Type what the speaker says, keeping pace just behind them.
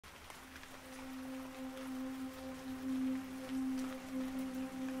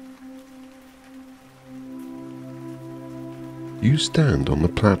You stand on the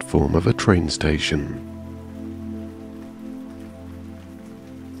platform of a train station.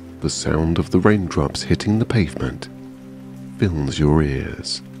 The sound of the raindrops hitting the pavement fills your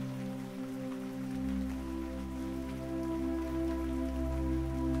ears.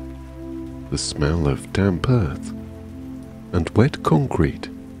 The smell of damp earth and wet concrete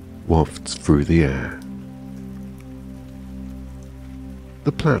wafts through the air.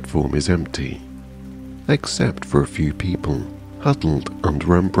 The platform is empty, except for a few people huddled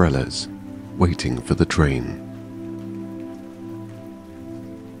under umbrellas, waiting for the train.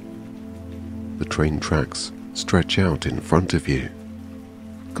 The train tracks stretch out in front of you,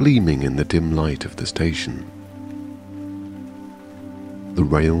 gleaming in the dim light of the station. The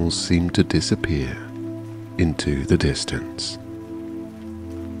rails seem to disappear into the distance,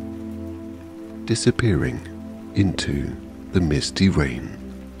 disappearing into the misty rain.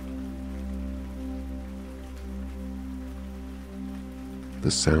 The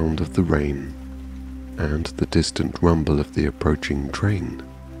sound of the rain and the distant rumble of the approaching train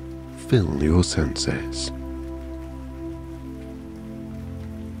fill your senses.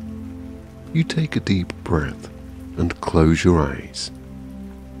 You take a deep breath and close your eyes,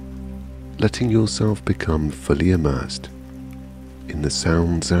 letting yourself become fully immersed in the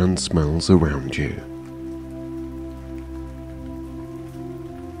sounds and smells around you.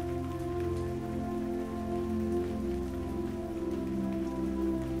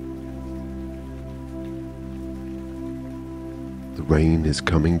 The rain is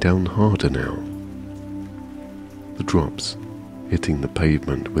coming down harder now, the drops hitting the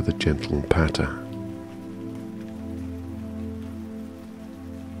pavement with a gentle patter.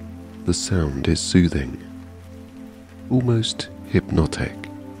 The sound is soothing, almost hypnotic.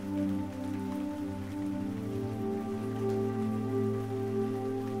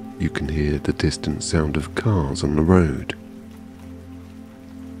 You can hear the distant sound of cars on the road,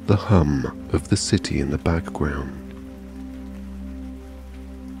 the hum of the city in the background.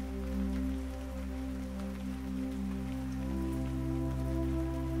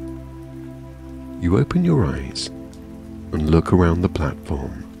 You open your eyes and look around the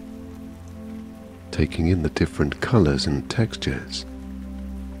platform, taking in the different colors and textures.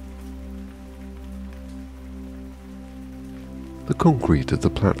 The concrete of the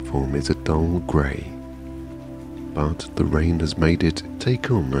platform is a dull gray, but the rain has made it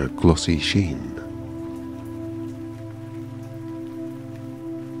take on a glossy sheen.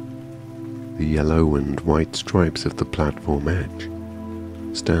 The yellow and white stripes of the platform edge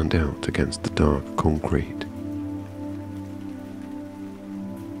stand out against the dark concrete.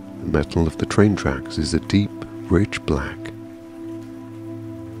 The metal of the train tracks is a deep, rich black.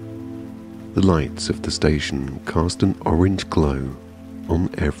 The lights of the station cast an orange glow on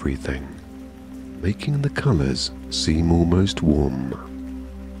everything, making the colors seem almost warm.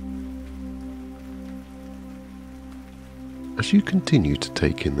 As you continue to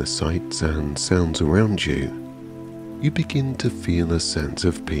take in the sights and sounds around you, you begin to feel a sense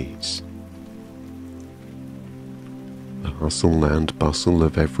of peace. The hustle and bustle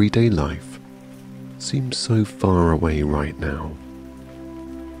of everyday life seems so far away right now.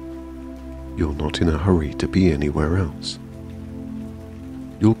 You're not in a hurry to be anywhere else.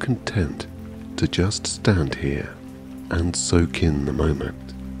 You're content to just stand here and soak in the moment.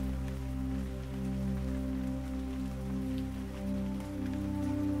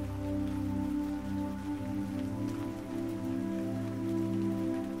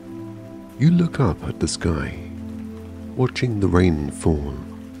 You look up at the sky, watching the rain fall.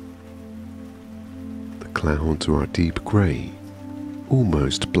 The clouds are a deep grey,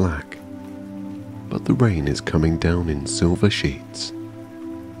 almost black, but the rain is coming down in silver sheets.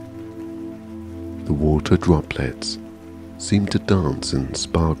 The water droplets seem to dance and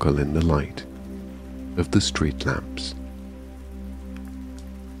sparkle in the light of the street lamps.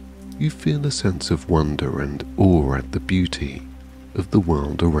 You feel a sense of wonder and awe at the beauty of the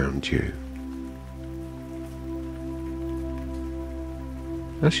world around you.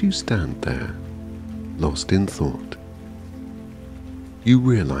 As you stand there, lost in thought, you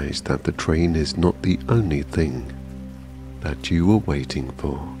realize that the train is not the only thing that you were waiting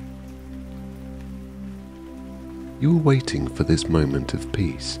for. You were waiting for this moment of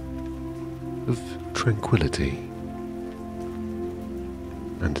peace, of tranquility.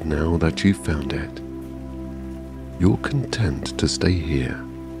 And now that you've found it, you're content to stay here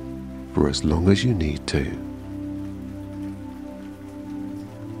for as long as you need to.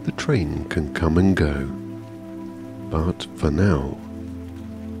 The train can come and go, but for now,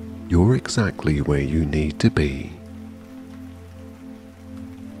 you're exactly where you need to be.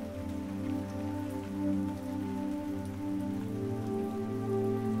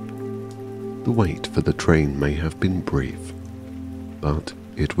 The wait for the train may have been brief, but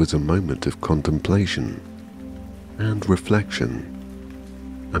it was a moment of contemplation and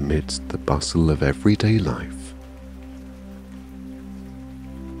reflection amidst the bustle of everyday life.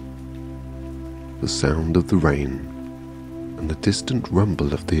 The sound of the rain and the distant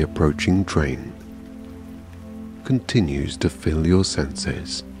rumble of the approaching train continues to fill your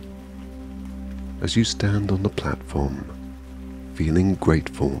senses as you stand on the platform, feeling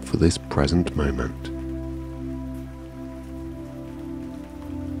grateful for this present moment.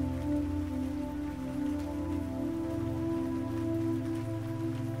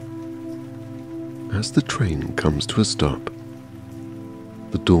 As the train comes to a stop,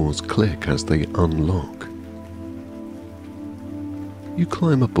 the doors click as they unlock. You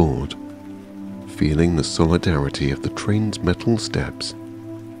climb aboard, feeling the solidarity of the train's metal steps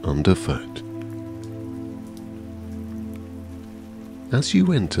underfoot. As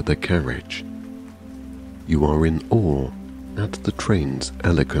you enter the carriage, you are in awe at the train's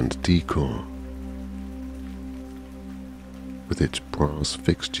elegant decor. With its brass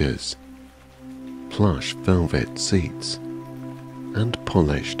fixtures, plush velvet seats, and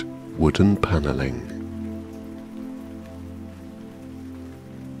polished wooden paneling.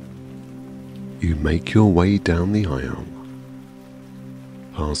 You make your way down the aisle,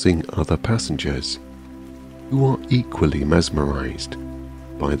 passing other passengers who are equally mesmerized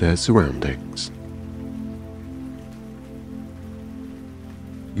by their surroundings.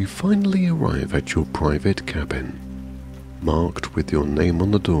 You finally arrive at your private cabin, marked with your name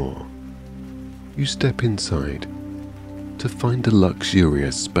on the door. You step inside to find a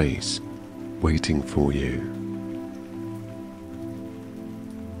luxurious space waiting for you.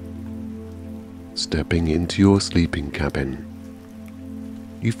 Stepping into your sleeping cabin,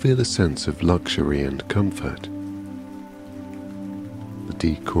 you feel a sense of luxury and comfort. The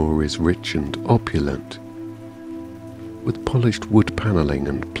decor is rich and opulent, with polished wood paneling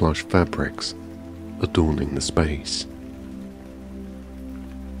and plush fabrics adorning the space.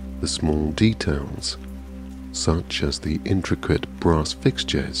 The small details, such as the intricate brass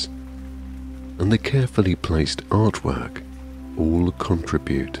fixtures and the carefully placed artwork, all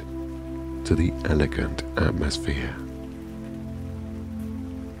contribute to the elegant atmosphere.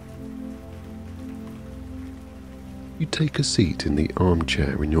 You take a seat in the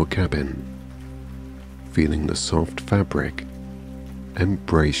armchair in your cabin, feeling the soft fabric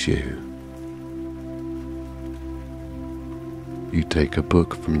embrace you. You take a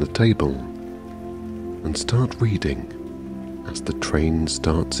book from the table and start reading as the train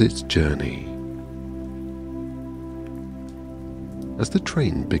starts its journey. As the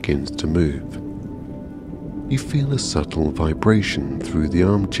train begins to move, you feel a subtle vibration through the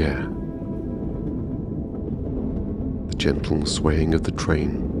armchair. The gentle swaying of the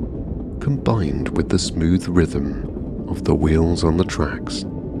train, combined with the smooth rhythm of the wheels on the tracks,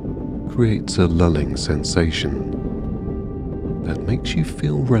 creates a lulling sensation that makes you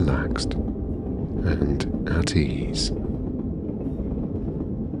feel relaxed and at ease.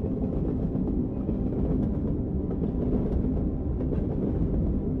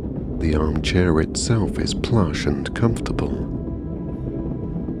 The armchair itself is plush and comfortable,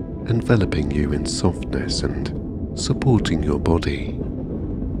 enveloping you in softness and supporting your body.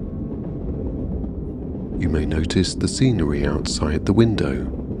 You may notice the scenery outside the window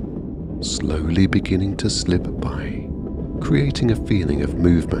slowly beginning to slip by, creating a feeling of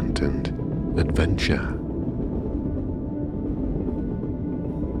movement and adventure.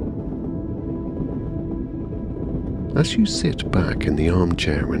 As you sit back in the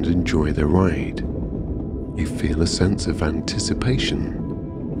armchair and enjoy the ride, you feel a sense of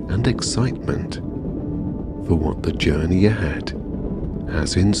anticipation and excitement for what the journey ahead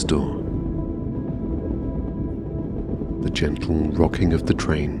has in store. The gentle rocking of the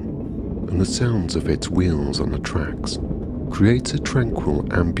train and the sounds of its wheels on the tracks creates a tranquil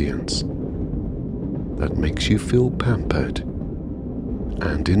ambience that makes you feel pampered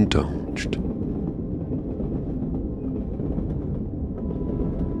and indulged.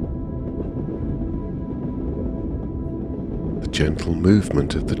 The gentle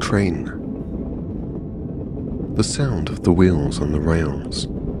movement of the train, the sound of the wheels on the rails,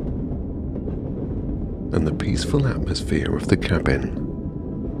 and the peaceful atmosphere of the cabin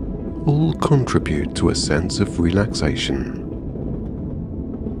all contribute to a sense of relaxation.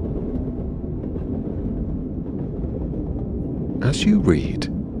 As you read,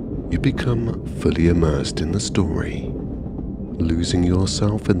 you become fully immersed in the story, losing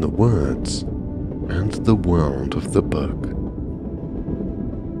yourself in the words and the world of the book.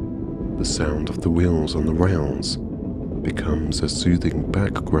 The sound of the wheels on the rails becomes a soothing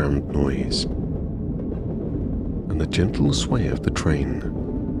background noise, and the gentle sway of the train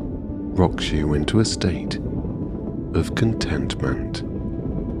rocks you into a state of contentment.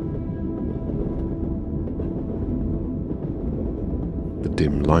 The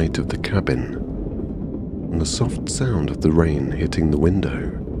dim light of the cabin and the soft sound of the rain hitting the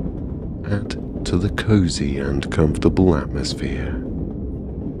window add to the cozy and comfortable atmosphere.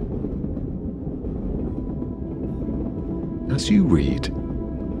 As you read,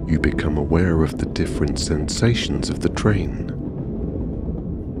 you become aware of the different sensations of the train.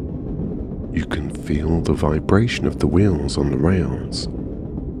 You can feel the vibration of the wheels on the rails,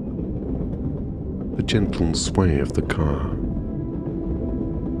 the gentle sway of the car,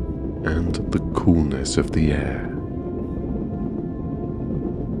 and the coolness of the air.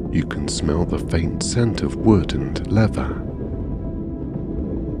 You can smell the faint scent of wood and leather,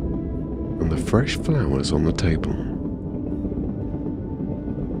 and the fresh flowers on the table.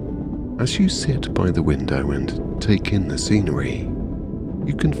 As you sit by the window and take in the scenery,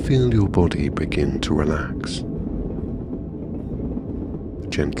 you can feel your body begin to relax. The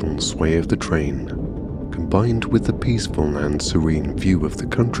gentle sway of the train, combined with the peaceful and serene view of the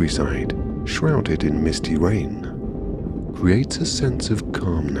countryside shrouded in misty rain, creates a sense of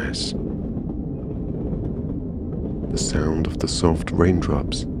calmness. The sound of the soft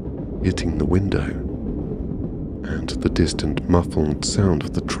raindrops hitting the window and the distant muffled sound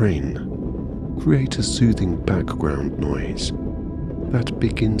of the train create a soothing background noise that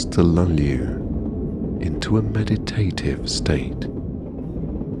begins to lull you into a meditative state.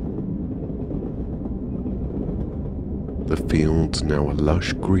 The fields, now a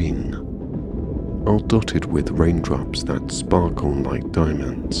lush green, are dotted with raindrops that sparkle like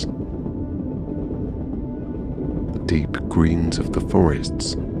diamonds. The deep greens of the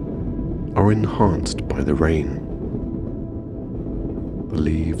forests are enhanced by the rain. The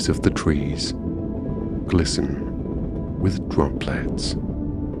leaves of the trees glisten with droplets.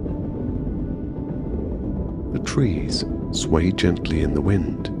 The trees sway gently in the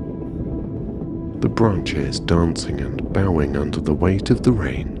wind, the branches dancing and bowing under the weight of the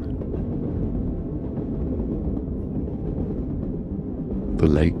rain. The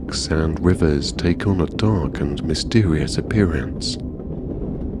lakes and rivers take on a dark and mysterious appearance.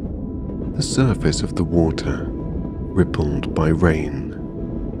 The surface of the water rippled by rain.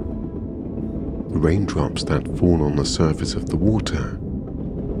 The raindrops that fall on the surface of the water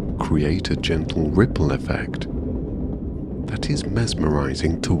create a gentle ripple effect that is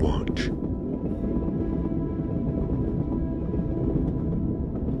mesmerizing to watch.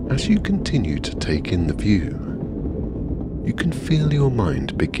 As you continue to take in the view, you can feel your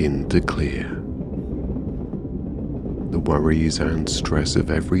mind begin to clear. The worries and stress of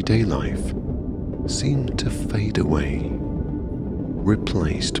everyday life seem to fade away,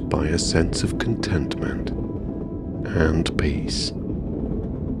 replaced by a sense of contentment and peace.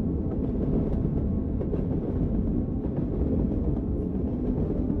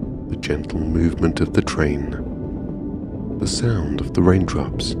 The gentle movement of the train, the sound of the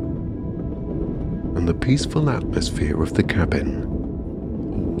raindrops, and the peaceful atmosphere of the cabin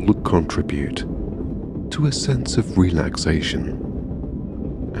all contribute to a sense of relaxation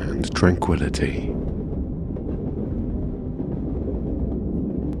and tranquility.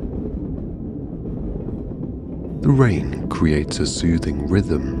 The rain creates a soothing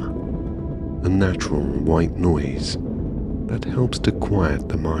rhythm, a natural white noise that helps to quiet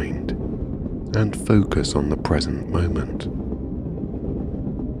the mind and focus on the present moment.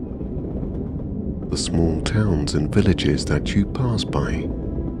 The small towns and villages that you pass by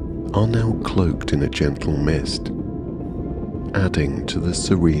are now cloaked in a gentle mist, adding to the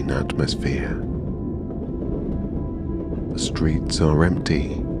serene atmosphere. The streets are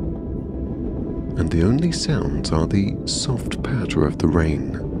empty, and the only sounds are the soft patter of the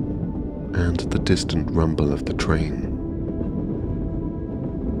rain and the distant rumble of the train.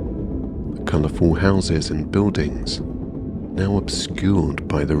 The colourful houses and buildings, now obscured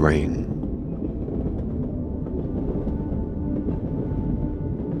by the rain.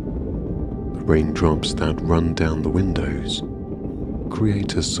 The raindrops that run down the windows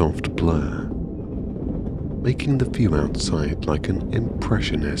create a soft blur, making the view outside like an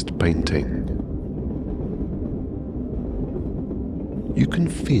impressionist painting. You can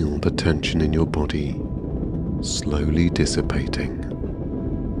feel the tension in your body slowly dissipating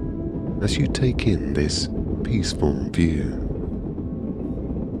as you take in this peaceful view.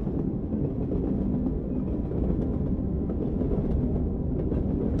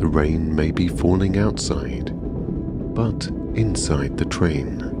 The rain may be falling outside, but inside the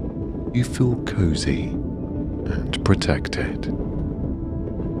train you feel cozy and protected.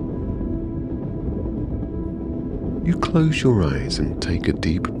 You close your eyes and take a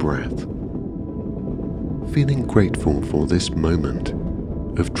deep breath, feeling grateful for this moment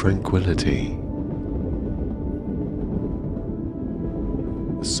of tranquility.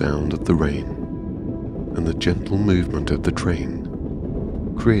 The sound of the rain and the gentle movement of the train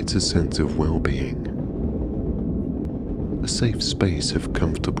creates a sense of well-being, a safe space of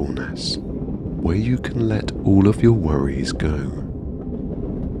comfortableness where you can let all of your worries go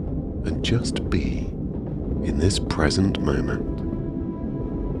and just be in this present moment.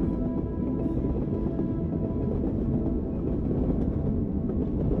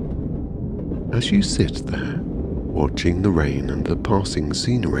 As you sit there, watching the rain and the passing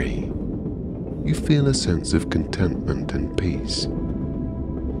scenery, you feel a sense of contentment and peace.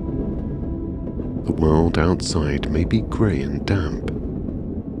 The world outside may be grey and damp,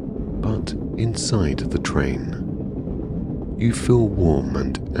 but inside the train, you feel warm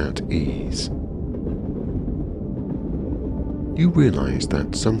and at ease. You realize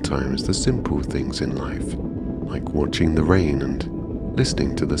that sometimes the simple things in life, like watching the rain and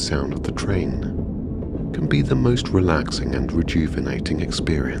listening to the sound of the train, can be the most relaxing and rejuvenating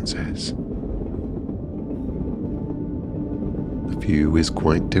experiences. The view is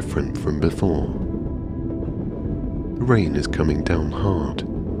quite different from before. The rain is coming down hard,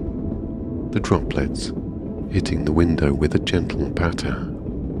 the droplets hitting the window with a gentle patter.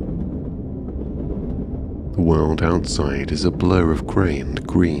 The world outside is a blur of grey and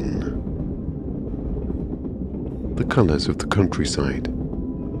green. The colours of the countryside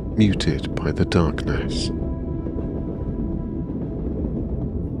muted by the darkness.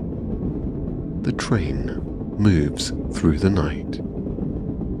 The train moves through the night,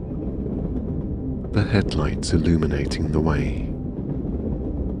 the headlights illuminating the way,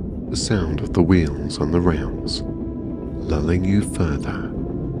 the sound of the wheels on the rails lulling you further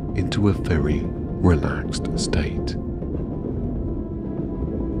into a very relaxed state.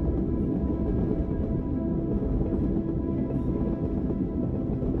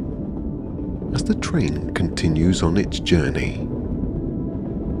 As the train continues on its journey,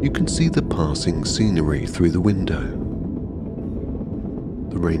 you can see the passing scenery through the window.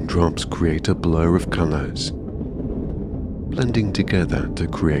 The raindrops create a blur of colours, blending together to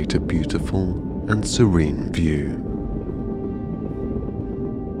create a beautiful and serene view.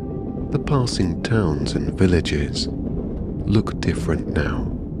 The passing towns and villages look different now.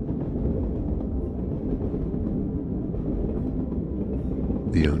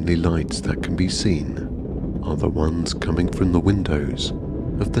 The only lights that can be seen are the ones coming from the windows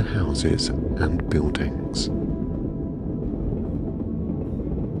of the houses and buildings.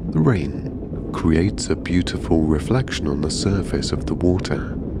 The rain creates a beautiful reflection on the surface of the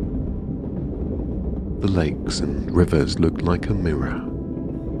water. The lakes and rivers look like a mirror.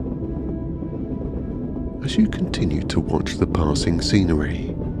 As you continue to watch the passing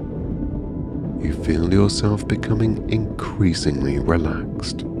scenery, you feel yourself becoming increasingly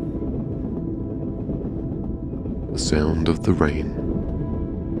relaxed. The sound of the rain,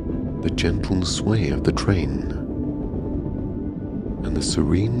 the gentle sway of the train, and the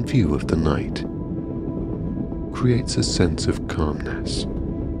serene view of the night creates a sense of calmness.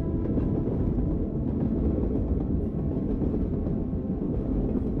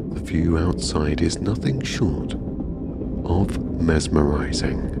 The view outside is nothing short of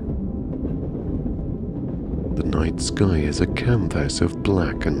mesmerizing. The night sky is a canvas of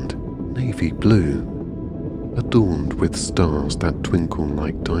black and navy blue, adorned with stars that twinkle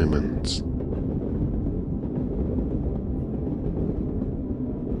like diamonds.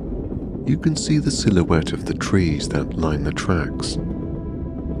 You can see the silhouette of the trees that line the tracks,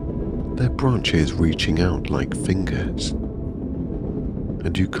 their branches reaching out like fingers,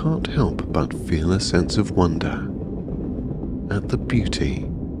 and you can't help but feel a sense of wonder at the beauty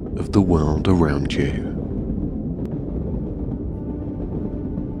of the world around you.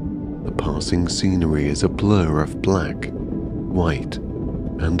 The passing scenery is a blur of black, white,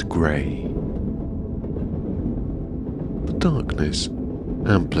 and grey. The darkness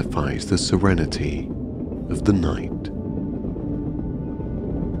amplifies the serenity of the night.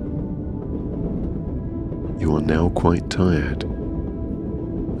 You are now quite tired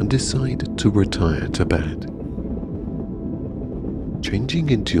and decide to retire to bed. Changing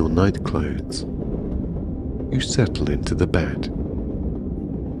into your night clothes, you settle into the bed.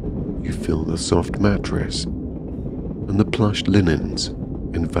 You feel the soft mattress and the plush linens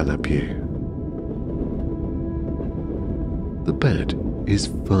envelop you. The bed is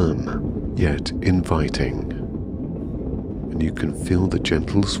firm yet inviting, and you can feel the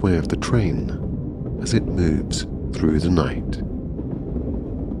gentle sway of the train as it moves through the night.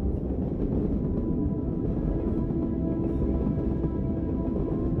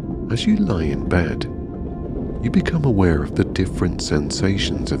 As you lie in bed, you become aware of the different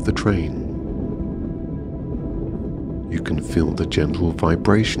sensations of the train. You can feel the gentle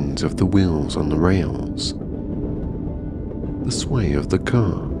vibrations of the wheels on the rails, the sway of the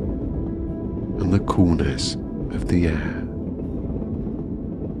car, and the coolness of the air.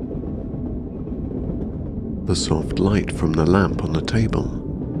 The soft light from the lamp on the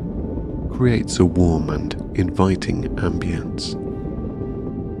table creates a warm and inviting ambience.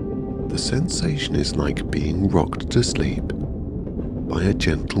 The sensation is like being rocked to sleep by a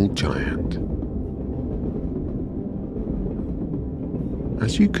gentle giant.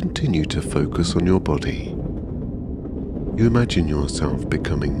 As you continue to focus on your body, you imagine yourself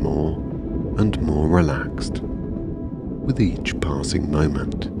becoming more and more relaxed with each passing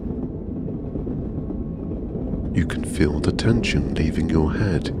moment. You can feel the tension leaving your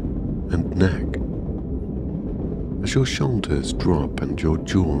head and neck as your shoulders drop and your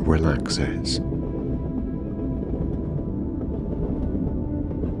jaw relaxes.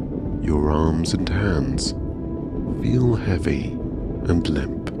 Your arms and hands feel heavy and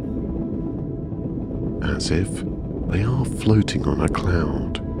limp, as if they are floating on a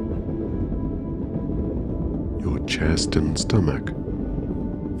cloud. Your chest and stomach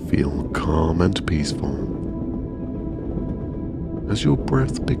feel calm and peaceful as your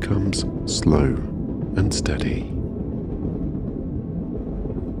breath becomes slow and steady.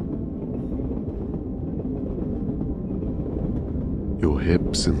 Your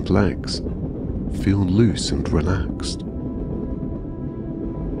hips and legs feel loose and relaxed,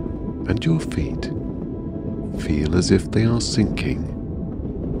 and your feet feel as if they are sinking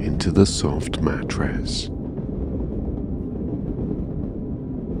into the soft mattress.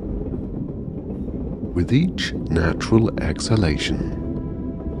 With each natural exhalation,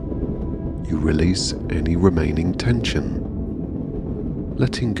 you release any remaining tension,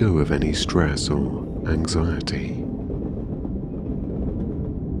 letting go of any stress or anxiety.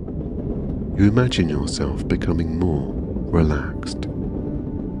 You imagine yourself becoming more relaxed,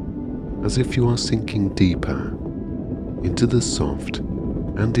 as if you are sinking deeper into the soft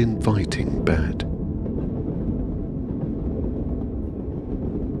and inviting bed.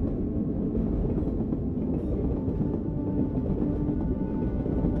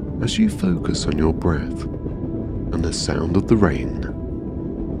 As you focus on your breath and the sound of the rain,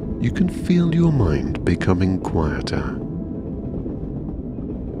 you can feel your mind becoming quieter.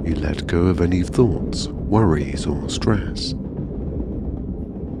 You let go of any thoughts, worries, or stress,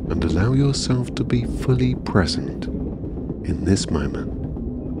 and allow yourself to be fully present in this moment.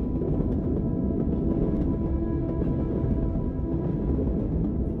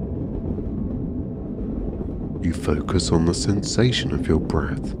 You focus on the sensation of your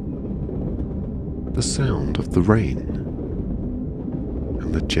breath, the sound of the rain,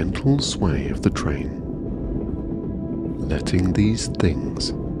 and the gentle sway of the train, letting these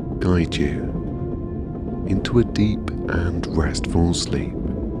things guide you into a deep and restful sleep.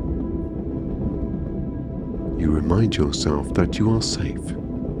 You remind yourself that you are safe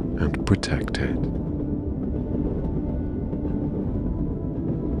and protected.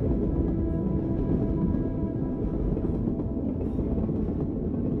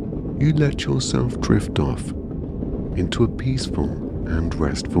 You let yourself drift off into a peaceful and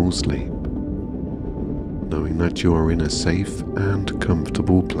restful sleep, knowing that you are in a safe and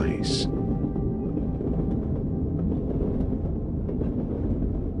comfortable place.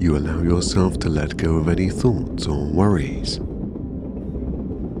 You allow yourself to let go of any thoughts or worries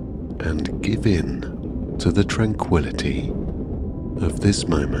and give in to the tranquility of this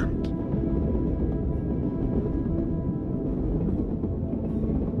moment.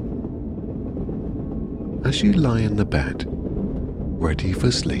 As you lie in the bed, ready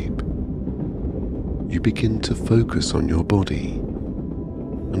for sleep, you begin to focus on your body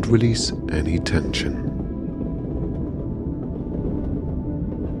and release any tension.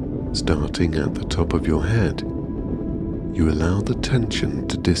 Starting at the top of your head, you allow the tension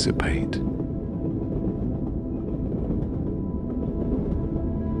to dissipate.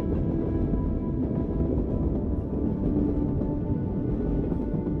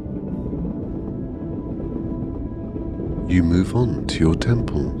 You move on to your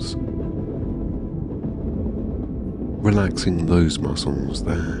temples, relaxing those muscles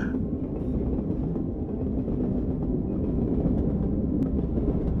there.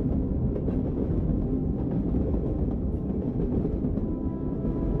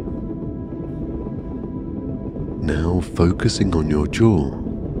 Now focusing on your jaw,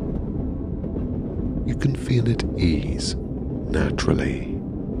 can feel it ease naturally.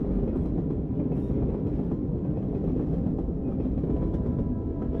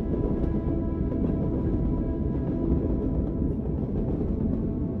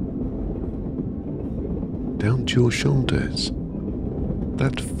 Down to your shoulders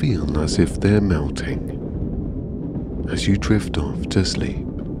that feel as if they're melting as you drift off to sleep.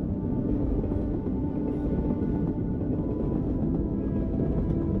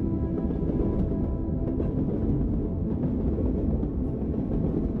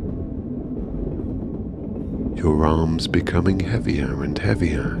 Your arms becoming heavier and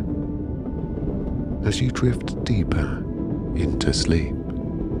heavier as you drift deeper into sleep.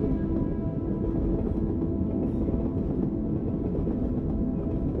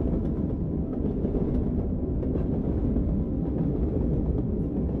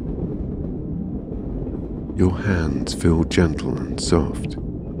 Your hands feel gentle and soft,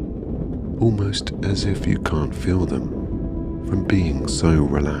 almost as if you can't feel them from being so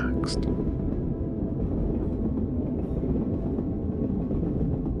relaxed.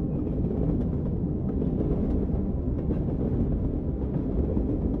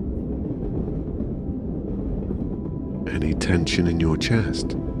 Any tension in your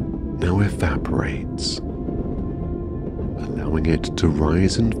chest now evaporates, allowing it to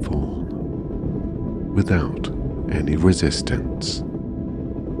rise and fall without any resistance.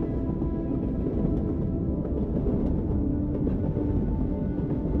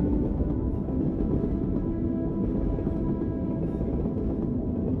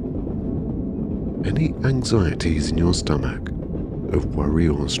 Any anxieties in your stomach of worry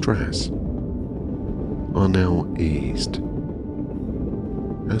or stress are now eased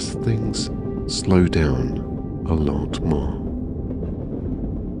as things slow down a lot more.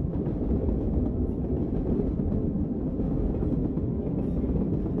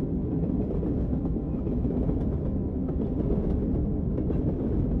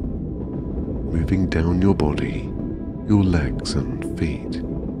 Moving down your body, your legs and feet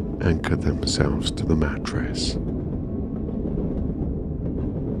anchor themselves to the mattress.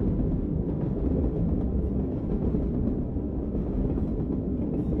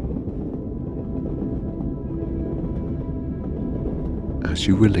 As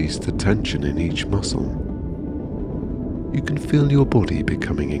you release the tension in each muscle, you can feel your body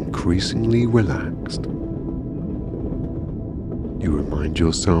becoming increasingly relaxed. You remind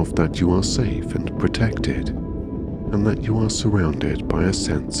yourself that you are safe and protected, and that you are surrounded by a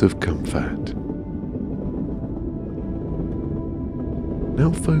sense of comfort.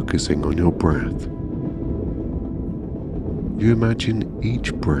 Now focusing on your breath, you imagine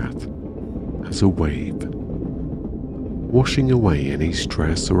each breath as a wave, washing away any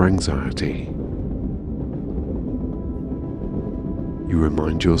stress or anxiety. You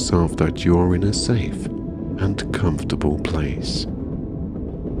remind yourself that you are in a safe and comfortable place,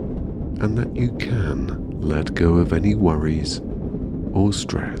 and that you can let go of any worries or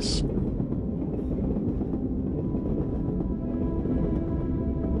stress.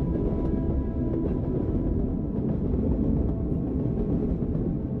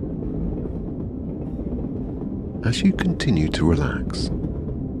 As you continue to relax,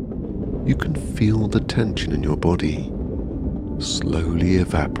 you can feel the tension in your body slowly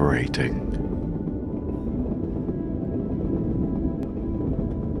evaporating.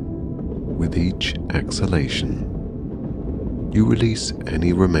 With each exhalation, you release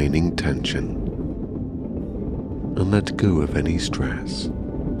any remaining tension and let go of any stress.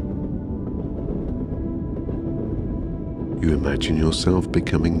 You imagine yourself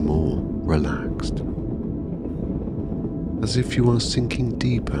becoming more relaxed, as if you are sinking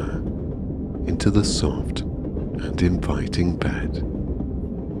deeper into the soft and inviting bed.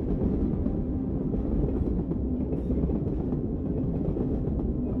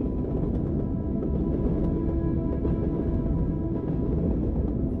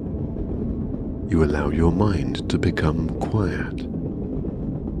 You allow your mind to become quiet,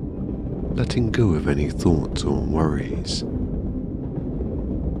 letting go of any thoughts or worries.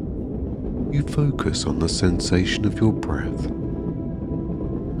 You focus on the sensation of your breath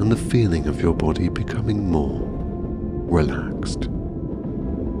and the feeling of your body becoming more relaxed.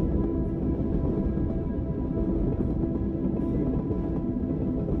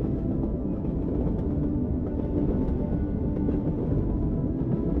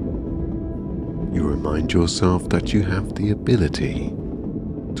 You remind yourself that you have the ability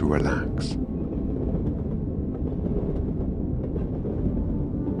to relax.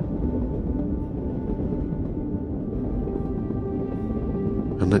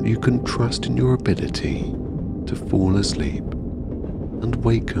 And that you can trust in your ability to fall asleep and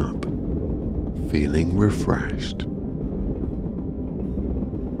wake up feeling refreshed.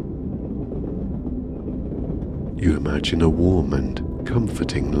 You imagine a warm and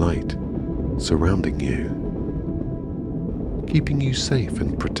comforting light surrounding you, keeping you safe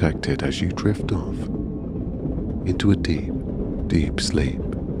and protected as you drift off into a deep, deep sleep.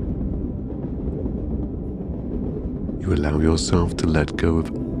 You allow yourself to let go of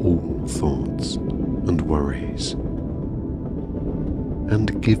all thoughts and worries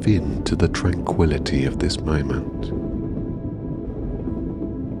and give in to the tranquility of this moment.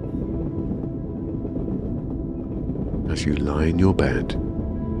 As you lie in your bed,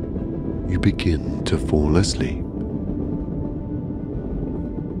 you begin to fall asleep.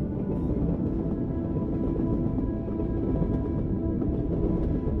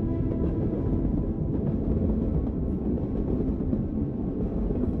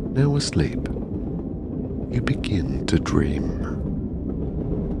 Now asleep, you begin to dream.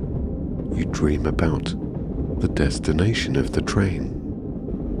 You dream about the destination of the train.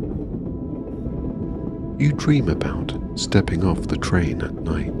 You dream about stepping off the train at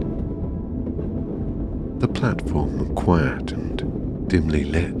night. The platform quiet and dimly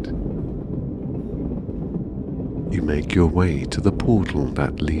lit. You make your way to the portal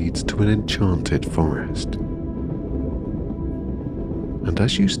that leads to an enchanted forest. And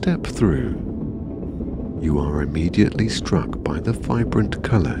as you step through, you are immediately struck by the vibrant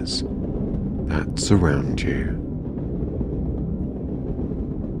colors that surround you.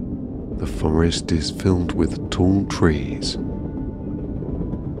 The forest is filled with tall trees.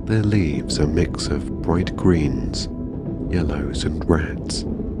 Their leaves a mix of bright greens, yellows and reds.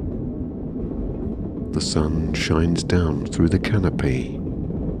 The sun shines down through the canopy,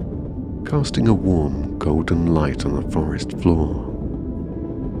 casting a warm golden light on the forest floor.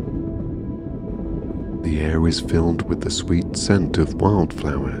 The air is filled with the sweet scent of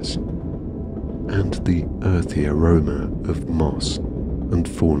wildflowers and the earthy aroma of moss and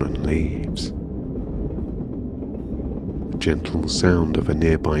fallen leaves. The gentle sound of a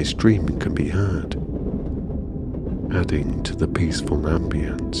nearby stream can be heard, adding to the peaceful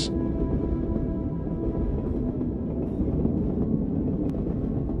ambience.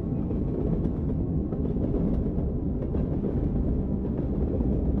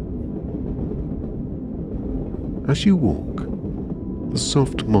 As you walk, the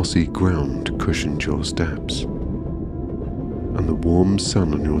soft mossy ground cushions your steps, and the warm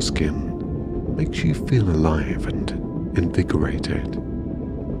sun on your skin makes you feel alive and invigorated.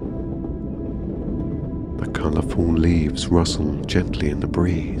 The colourful leaves rustle gently in the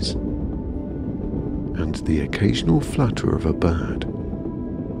breeze, and the occasional flutter of a bird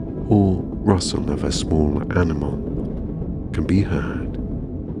or rustle of a small animal can be heard.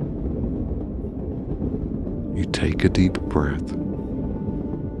 You take a deep breath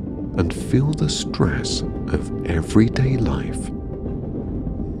and feel the stress of everyday life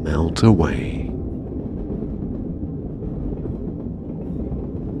melt away.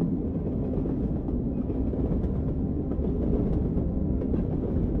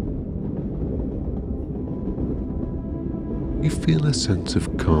 You feel a sense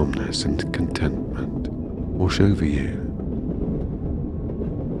of calmness and contentment wash over you,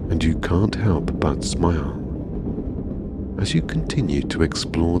 and you can't help but smile as you continue to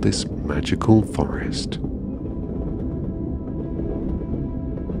explore this magical forest.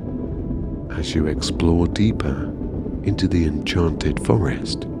 As you explore deeper into the enchanted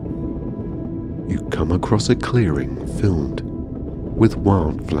forest, you come across a clearing filled with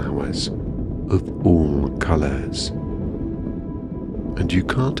wildflowers of all colors, and you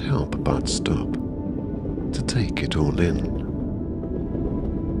can't help but stop to take it all in.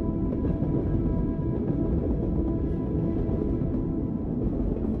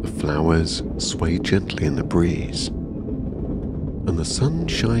 Flowers sway gently in the breeze, and the sun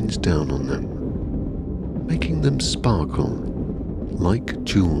shines down on them, making them sparkle like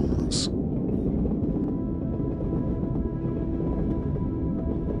jewels.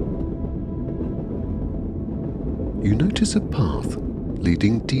 You notice a path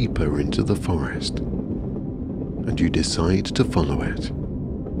leading deeper into the forest, and you decide to follow it.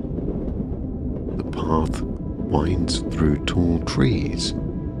 The path winds through tall trees,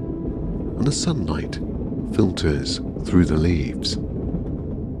 and the sunlight filters through the leaves,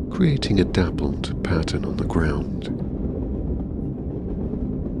 creating a dappled pattern on the ground.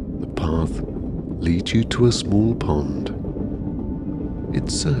 The path leads you to a small pond,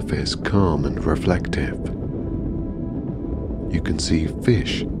 its surface calm and reflective. You can see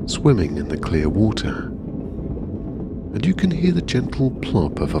fish swimming in the clear water, and you can hear the gentle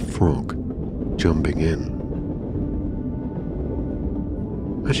plop of a frog jumping in.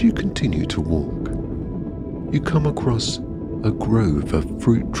 As you continue to walk, you come across a grove of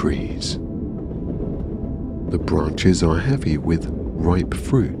fruit trees. The branches are heavy with ripe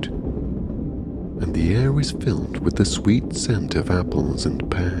fruit, and the air is filled with the sweet scent of apples and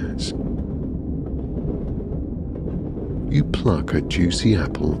pears. You pluck a juicy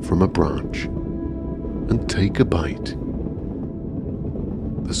apple from a branch and take a bite.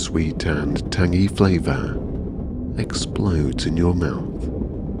 The sweet and tangy flavor explodes in your mouth.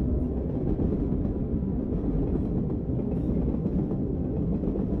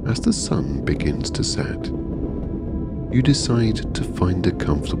 As the sun begins to set, you decide to find a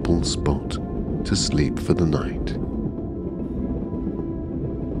comfortable spot to sleep for the night.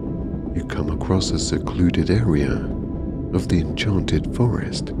 You come across a secluded area of the enchanted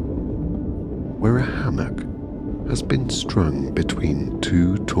forest where a hammock has been strung between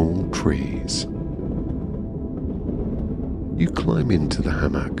two tall trees. You climb into the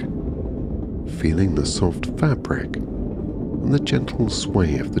hammock, feeling the soft fabric and the gentle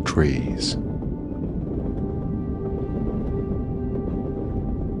sway of the trees.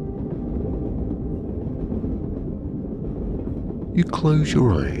 You close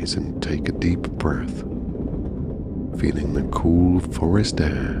your eyes and take a deep breath, feeling the cool forest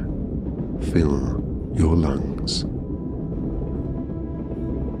air fill your lungs.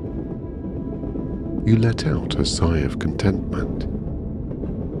 You let out a sigh of contentment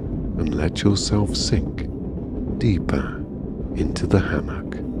and let yourself sink deeper into the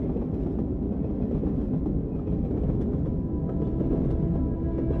hammock.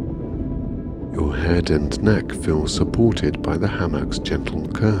 Your head and neck feel supported by the hammock's gentle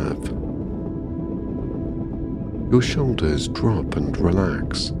curve. Your shoulders drop and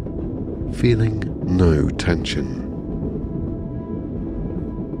relax, feeling no tension.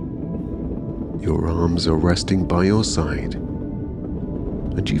 Your arms are resting by your side,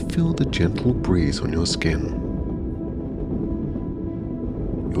 and you feel the gentle breeze on your skin.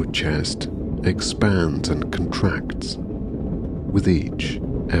 Your chest expands and contracts with each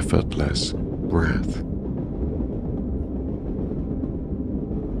effortless breath.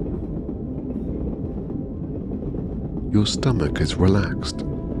 Your stomach is relaxed,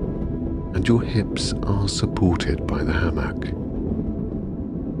 and your hips are supported by the hammock.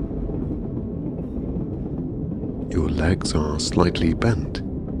 Your legs are slightly bent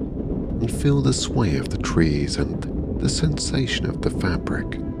and feel the sway of the trees and the sensation of the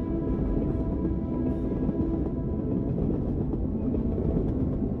fabric.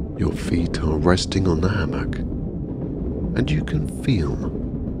 Your feet are resting on the hammock, and you can feel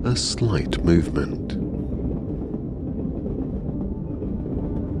a slight movement.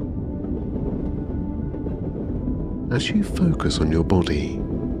 As you focus on your body,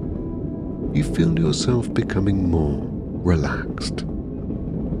 you feel yourself becoming more relaxed.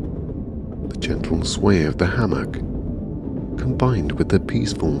 The gentle sway of the hammock, combined with the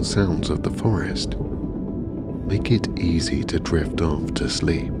peaceful sounds of the forest, make it easy to drift off to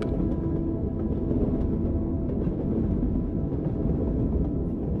sleep.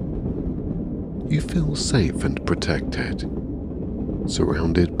 You feel safe and protected,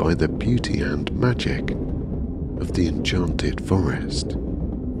 surrounded by the beauty and magic of the enchanted forest.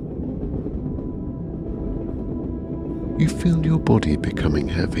 You feel your body becoming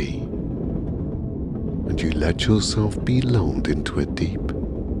heavy, and you let yourself be lulled into a deep,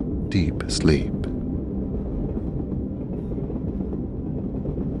 deep sleep.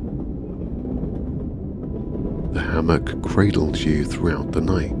 The hammock cradles you throughout the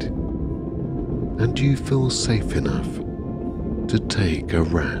night, and you feel safe enough to take a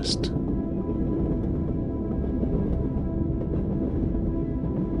rest.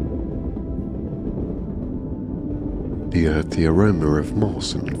 The earthy aroma of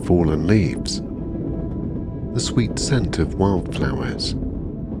moss and fallen leaves, the sweet scent of wildflowers,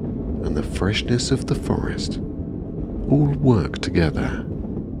 and the freshness of the forest all work together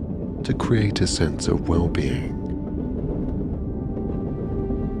to create a sense of well-being.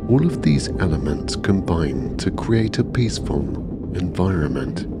 All of these elements combine to create a peaceful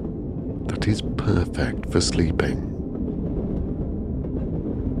environment that is perfect for sleeping.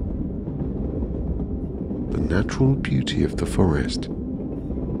 The natural beauty of the forest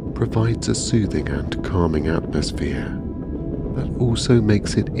provides a soothing and calming atmosphere that also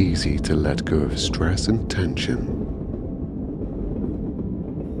makes it easy to let go of stress and tension.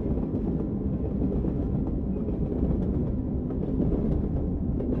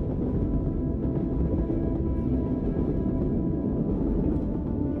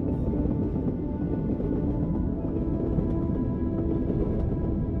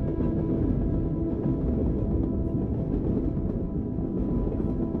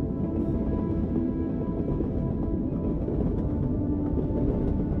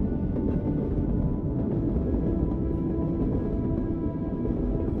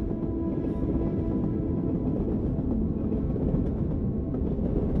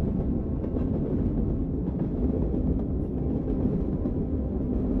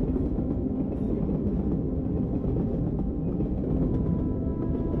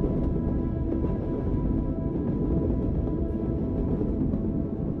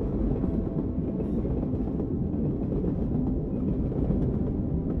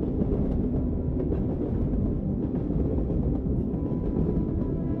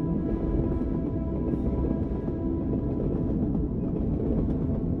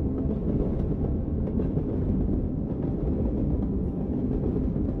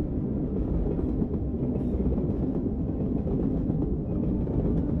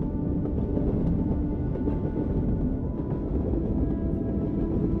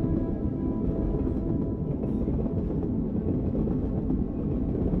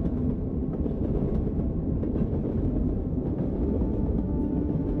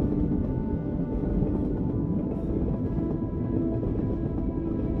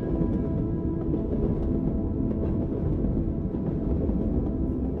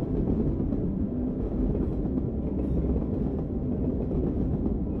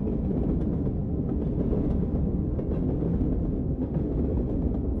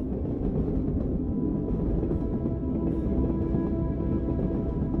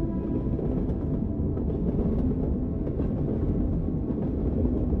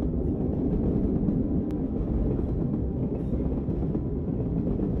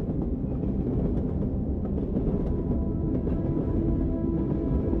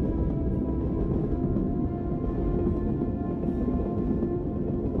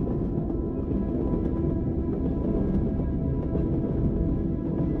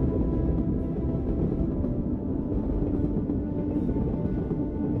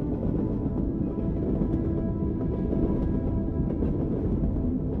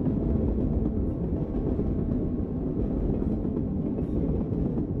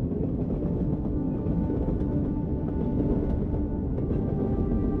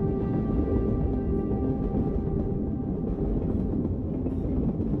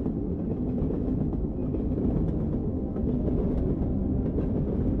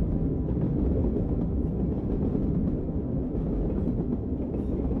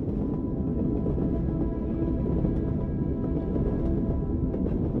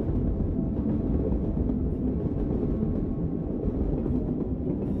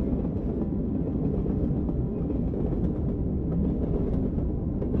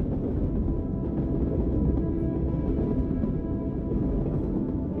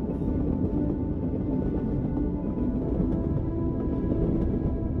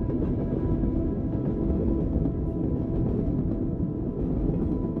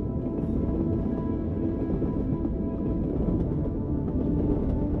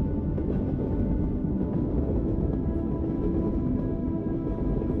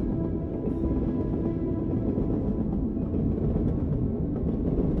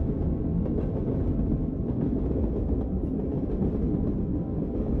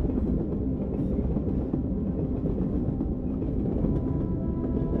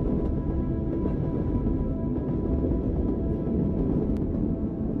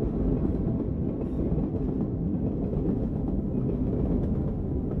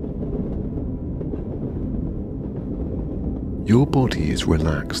 Your body is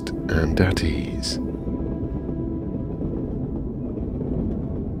relaxed and at ease.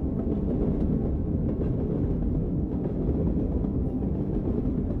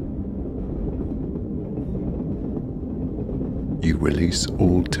 You release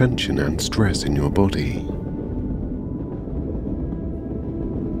all tension and stress in your body.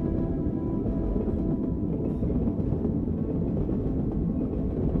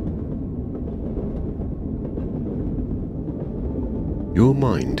 Your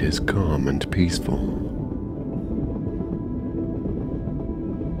mind is calm and peaceful.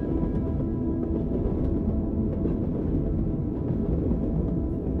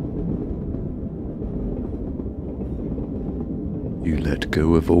 You let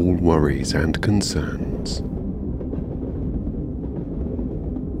go of all worries and concerns.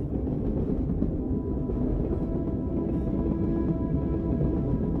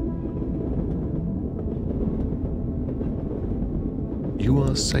 You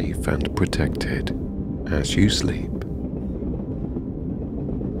are safe and protected as you sleep.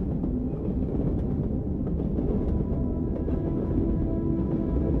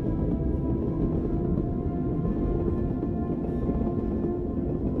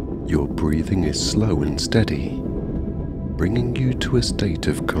 Your breathing is slow and steady, bringing you to a state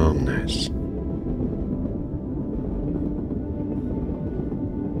of calmness.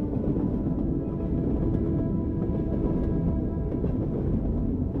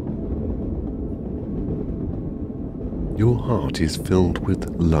 Your heart is filled with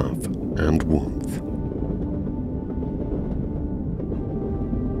love and warmth.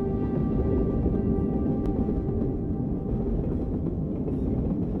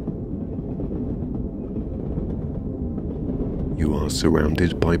 You are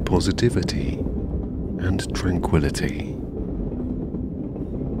surrounded by positivity and tranquility.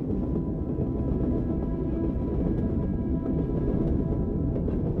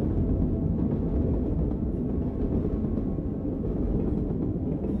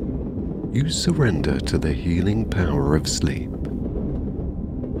 You surrender to the healing power of sleep.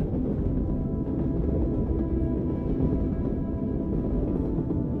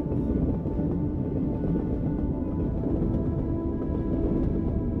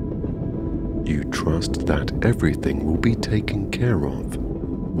 You trust that everything will be taken care of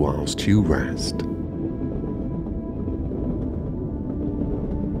whilst you rest.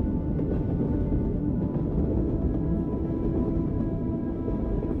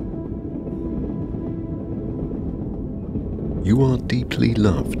 You are deeply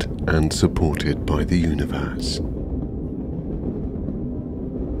loved and supported by the universe.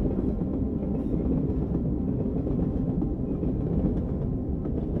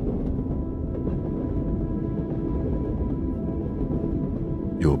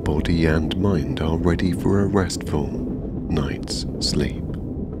 Your body and mind are ready for a restful night's sleep.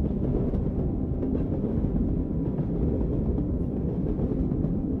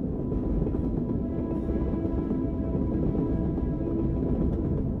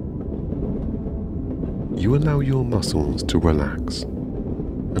 You allow your muscles to relax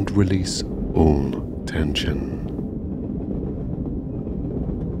and release all tension.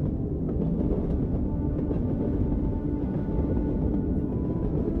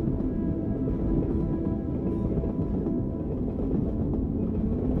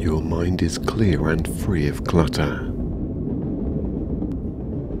 Your mind is clear and free of clutter.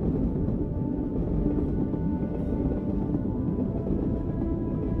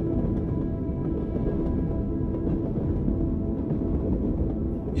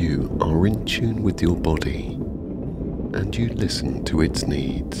 You are in tune with your body, and you listen to its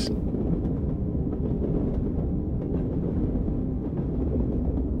needs.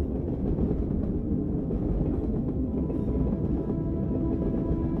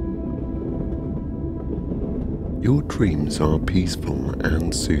 Your dreams are peaceful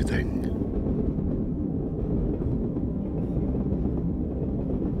and soothing.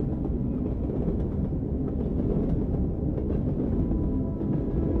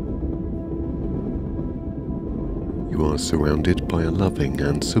 You are surrounded by a loving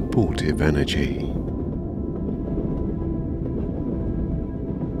and supportive energy.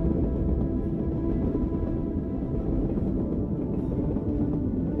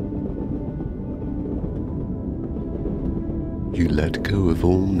 You let go of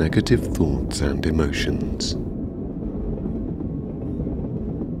all negative thoughts and emotions.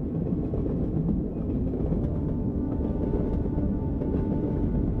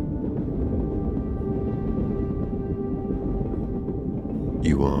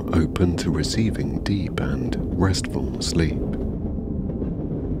 You are open to receiving deep and restful sleep.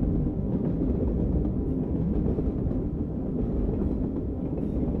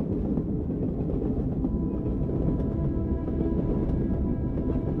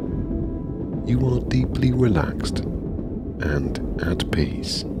 you are deeply relaxed and at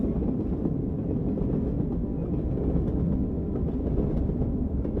peace.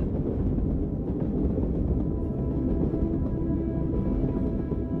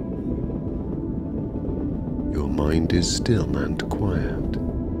 Your mind is still and quiet,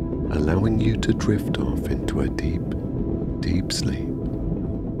 allowing you to drift off into a deep, deep sleep.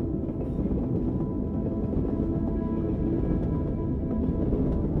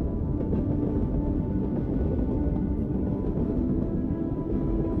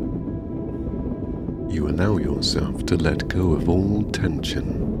 You allow yourself to let go of all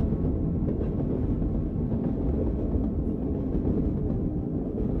tension.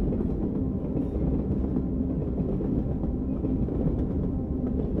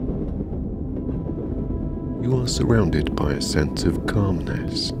 You are surrounded by a sense of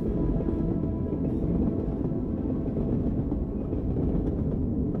calmness.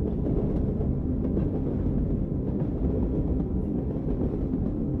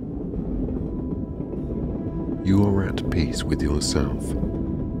 You are at peace with yourself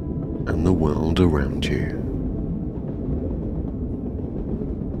and the world around you.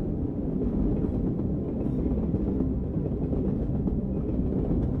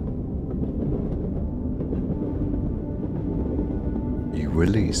 You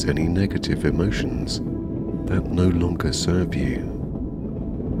release any negative emotions that no longer serve you.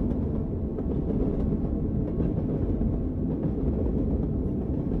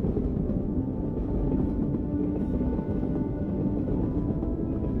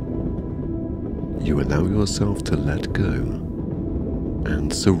 You allow yourself to let go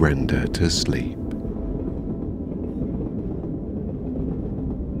and surrender to sleep.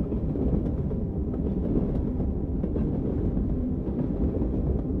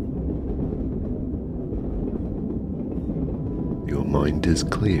 Your mind is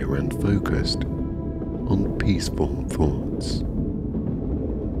clear and focused on peaceful thoughts.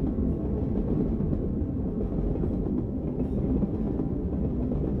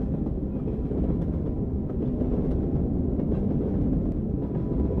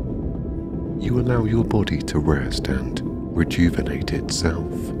 You allow your body to rest and rejuvenate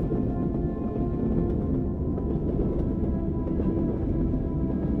itself.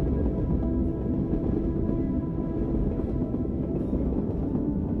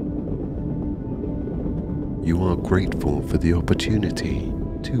 You are grateful for the opportunity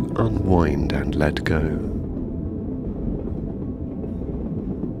to unwind and let go.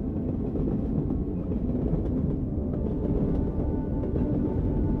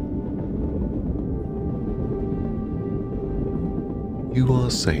 You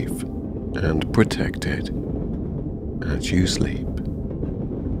are safe and protected as you sleep.